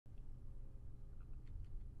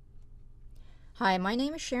Hi, my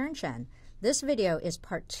name is Sharon Chen. This video is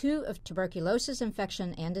part 2 of tuberculosis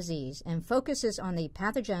infection and disease and focuses on the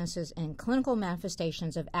pathogenesis and clinical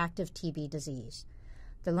manifestations of active TB disease.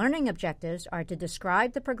 The learning objectives are to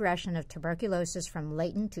describe the progression of tuberculosis from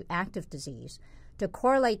latent to active disease, to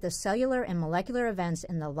correlate the cellular and molecular events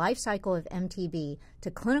in the life cycle of MTB to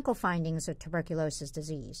clinical findings of tuberculosis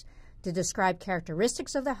disease, to describe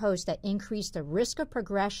characteristics of the host that increase the risk of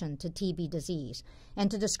progression to TB disease, and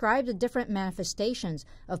to describe the different manifestations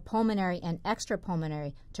of pulmonary and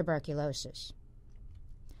extrapulmonary tuberculosis.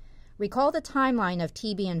 Recall the timeline of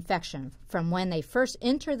TB infection from when they first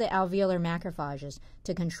enter the alveolar macrophages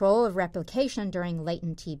to control of replication during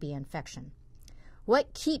latent TB infection.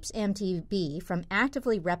 What keeps MTB from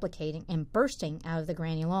actively replicating and bursting out of the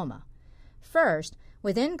granuloma? First,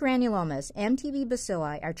 within granulomas, MTB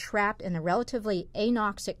bacilli are trapped in a relatively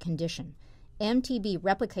anoxic condition. MTB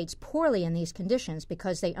replicates poorly in these conditions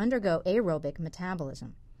because they undergo aerobic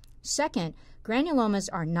metabolism. Second, granulomas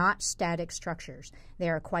are not static structures. They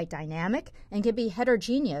are quite dynamic and can be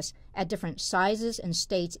heterogeneous at different sizes and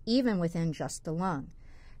states even within just the lung.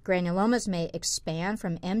 Granulomas may expand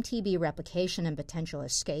from MTB replication and potential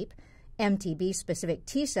escape. MTB-specific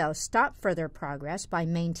T cells stop further progress by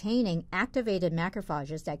maintaining activated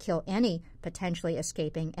macrophages that kill any potentially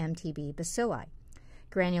escaping MTB bacilli.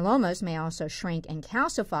 Granulomas may also shrink and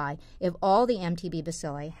calcify if all the MTB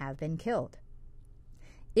bacilli have been killed.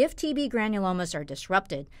 If TB granulomas are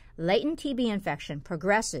disrupted, latent TB infection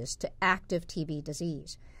progresses to active TB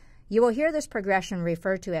disease. You will hear this progression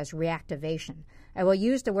referred to as reactivation. I will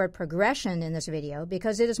use the word progression in this video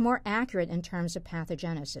because it is more accurate in terms of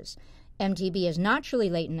pathogenesis. MTB is not truly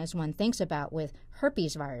latent as one thinks about with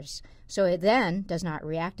herpes virus, so it then does not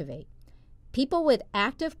reactivate. People with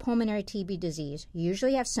active pulmonary TB disease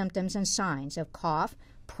usually have symptoms and signs of cough,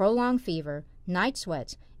 prolonged fever, night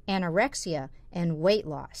sweats, anorexia, and weight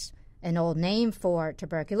loss. An old name for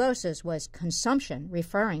tuberculosis was consumption,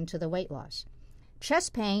 referring to the weight loss.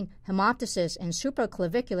 Chest pain, hemoptysis, and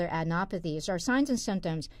supraclavicular adenopathies are signs and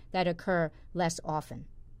symptoms that occur less often.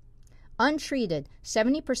 Untreated,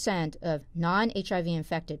 70% of non-HIV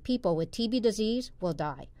infected people with TB disease will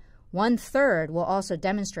die. 1/3 will also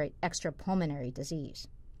demonstrate extrapulmonary disease.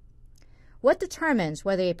 What determines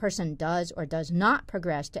whether a person does or does not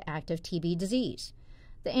progress to active TB disease?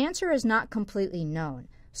 The answer is not completely known.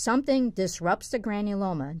 Something disrupts the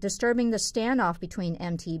granuloma, disturbing the standoff between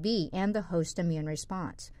MTB and the host immune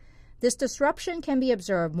response. This disruption can be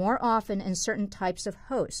observed more often in certain types of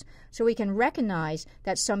hosts, so we can recognize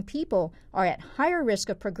that some people are at higher risk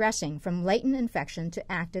of progressing from latent infection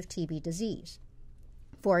to active TB disease.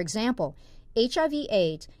 For example,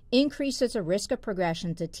 HIV/AIDS increases the risk of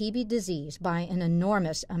progression to TB disease by an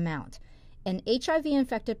enormous amount. An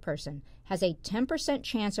HIV-infected person has a 10%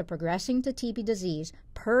 chance of progressing to TB disease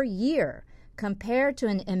per year compared to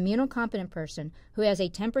an immunocompetent person who has a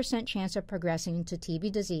 10% chance of progressing to TB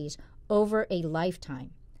disease over a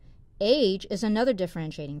lifetime. Age is another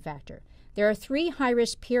differentiating factor. There are 3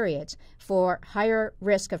 high-risk periods for higher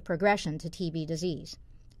risk of progression to TB disease: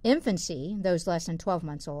 infancy, those less than 12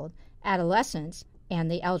 months old, adolescence, and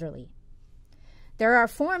the elderly. There are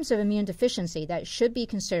forms of immune deficiency that should be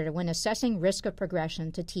considered when assessing risk of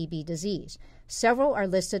progression to TB disease. Several are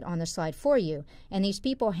listed on the slide for you, and these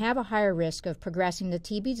people have a higher risk of progressing to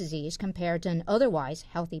TB disease compared to an otherwise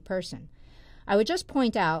healthy person. I would just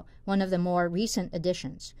point out one of the more recent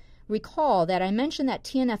additions. Recall that I mentioned that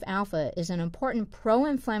TNF-alpha is an important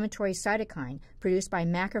pro-inflammatory cytokine produced by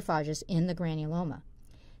macrophages in the granuloma.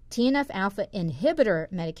 TNF-alpha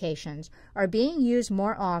inhibitor medications are being used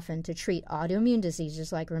more often to treat autoimmune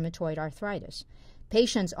diseases like rheumatoid arthritis.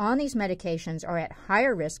 Patients on these medications are at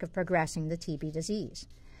higher risk of progressing to TB disease.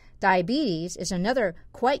 Diabetes is another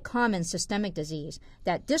quite common systemic disease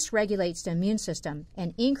that dysregulates the immune system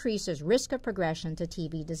and increases risk of progression to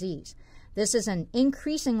TB disease. This is an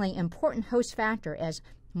increasingly important host factor as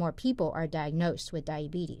more people are diagnosed with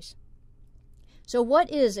diabetes. So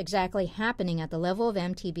what is exactly happening at the level of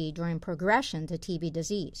MTB during progression to TB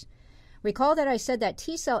disease? Recall that I said that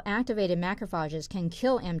T-cell activated macrophages can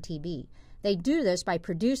kill MTB. They do this by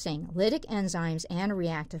producing lytic enzymes and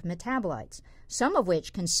reactive metabolites, some of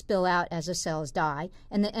which can spill out as the cells die,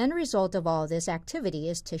 and the end result of all this activity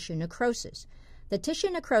is tissue necrosis. The tissue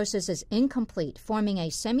necrosis is incomplete, forming a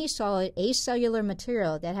semi-solid acellular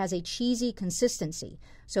material that has a cheesy consistency,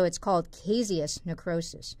 so it's called caseous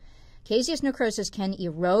necrosis. Caseous necrosis can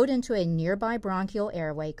erode into a nearby bronchial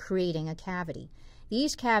airway, creating a cavity.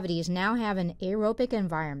 These cavities now have an aerobic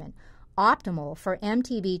environment, optimal for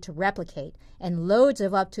MTB to replicate, and loads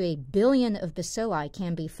of up to 1 billion of bacilli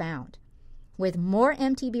can be found. With more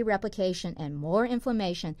MTB replication and more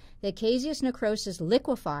inflammation, the caseous necrosis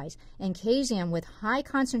liquefies, and caseum with high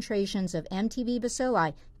concentrations of MTB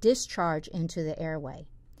bacilli discharge into the airway.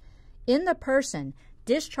 In the person,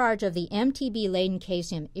 discharge of the MTB-laden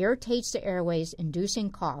caseum irritates the airways,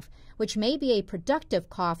 inducing cough, which may be a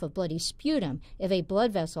productive cough of bloody sputum if a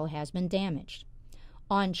blood vessel has been damaged.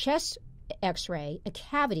 On chest X-ray, a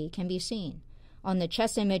cavity can be seen. On the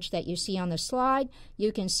chest image that you see on the slide,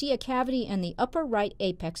 you can see a cavity in the upper right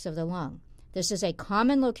apex of the lung. This is a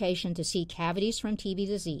common location to see cavities from TB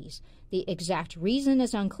disease. The exact reason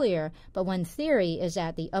is unclear, but one theory is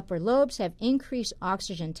that the upper lobes have increased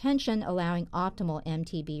oxygen tension, allowing optimal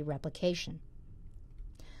MTB replication.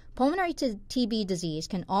 Pulmonary TB disease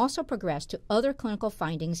can also progress to other clinical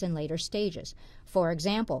findings in later stages. For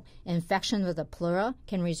example, infection of the pleura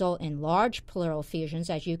can result in large pleural effusions,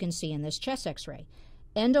 as you can see in this chest X-ray.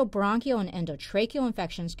 Endobronchial and endotracheal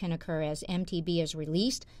infections can occur as MTB is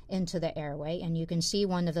released into the airway, and you can see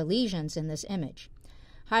one of the lesions in this image.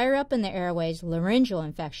 Higher up in the airways, laryngeal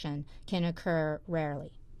infection can occur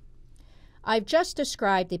rarely. I've just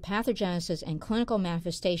described the pathogenesis and clinical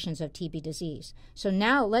manifestations of TB disease, so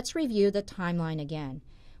now let's review the timeline again.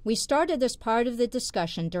 We started this part of the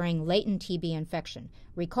discussion during latent TB infection.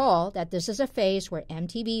 Recall that this is a phase where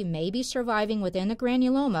MTB may be surviving within the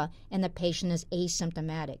granuloma and the patient is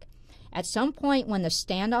asymptomatic. At some point when the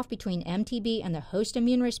standoff between MTB and the host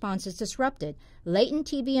immune response is disrupted, latent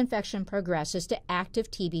TB infection progresses to active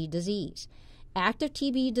TB disease. Active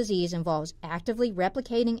TB disease involves actively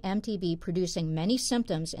replicating MTB, producing many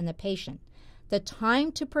symptoms in the patient. The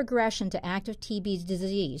time to progression to active TB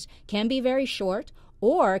disease can be very short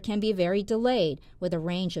or can be very delayed, with a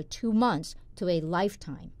range of 2 months to a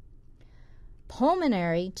lifetime.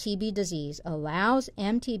 Pulmonary TB disease allows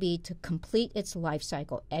MTB to complete its life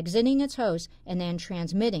cycle, exiting its host and then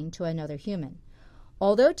transmitting to another human.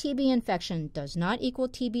 Although TB infection does not equal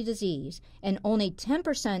TB disease, and only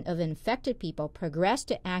 10% of infected people progress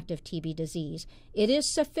to active TB disease, it is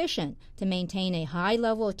sufficient to maintain a high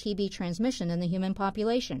level of TB transmission in the human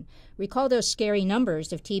population. Recall those scary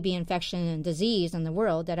numbers of TB infection and disease in the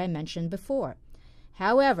world that I mentioned before.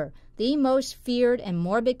 However, the most feared and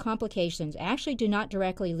morbid complications actually do not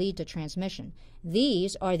directly lead to transmission.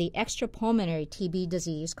 These are the extrapulmonary TB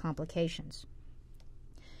disease complications.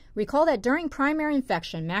 Recall that during primary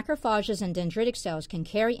infection, macrophages and dendritic cells can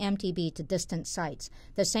carry MTB to distant sites.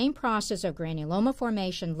 The same process of granuloma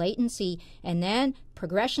formation, latency, and then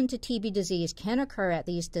progression to TB disease can occur at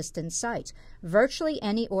these distant sites. Virtually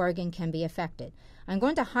any organ can be affected. I'm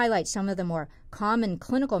going to highlight some of the more common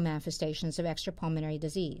clinical manifestations of extrapulmonary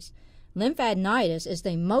disease. Lymphadenitis is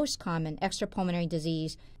the most common extrapulmonary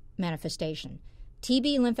disease manifestation.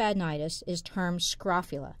 TB lymphadenitis is termed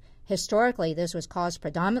scrofula. Historically, this was caused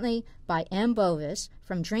predominantly by M. bovis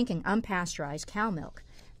from drinking unpasteurized cow milk.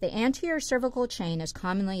 The anterior cervical chain is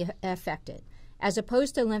commonly affected. As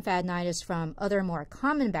opposed to lymphadenitis from other more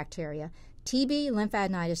common bacteria, TB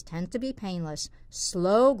lymphadenitis tends to be painless,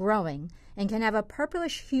 slow-growing, and can have a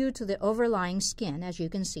purplish hue to the overlying skin, as you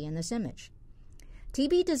can see in this image.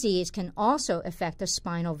 TB disease can also affect the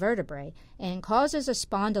spinal vertebrae and causes a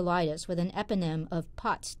spondylitis with an eponym of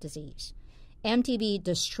Pott's disease. MTB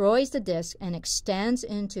destroys the disc and extends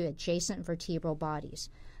into adjacent vertebral bodies.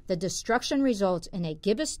 The destruction results in a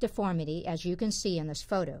gibbous deformity, as you can see in this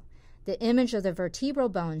photo. The image of the vertebral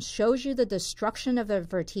bones shows you the destruction of the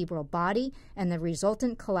vertebral body and the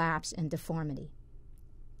resultant collapse and deformity.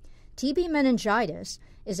 TB meningitis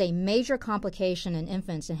is a major complication in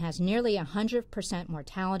infants and has nearly 100%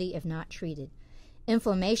 mortality if not treated.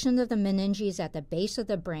 Inflammation of the meninges at the base of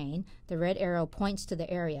the brain, the red arrow points to the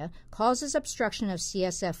area, causes obstruction of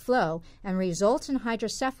CSF flow and results in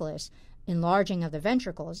hydrocephalus, enlarging of the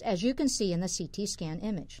ventricles, as you can see in the CT scan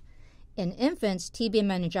image. In infants, TB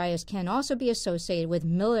meningitis can also be associated with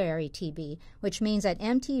miliary TB, which means that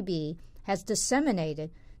MTB has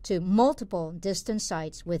disseminated to multiple distant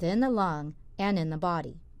sites within the lung and in the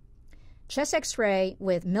body. Chest X-ray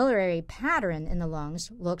with miliary pattern in the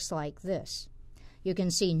lungs looks like this. You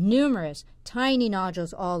can see numerous tiny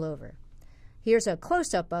nodules all over. Here's a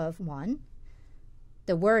close-up of one.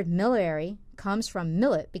 The word miliary comes from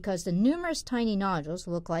millet because the numerous tiny nodules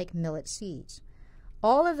look like millet seeds.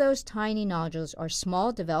 All of those tiny nodules are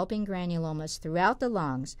small developing granulomas throughout the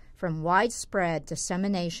lungs from widespread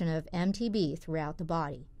dissemination of MTB throughout the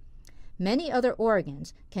body. Many other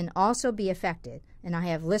organs can also be affected, and I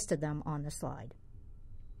have listed them on the slide.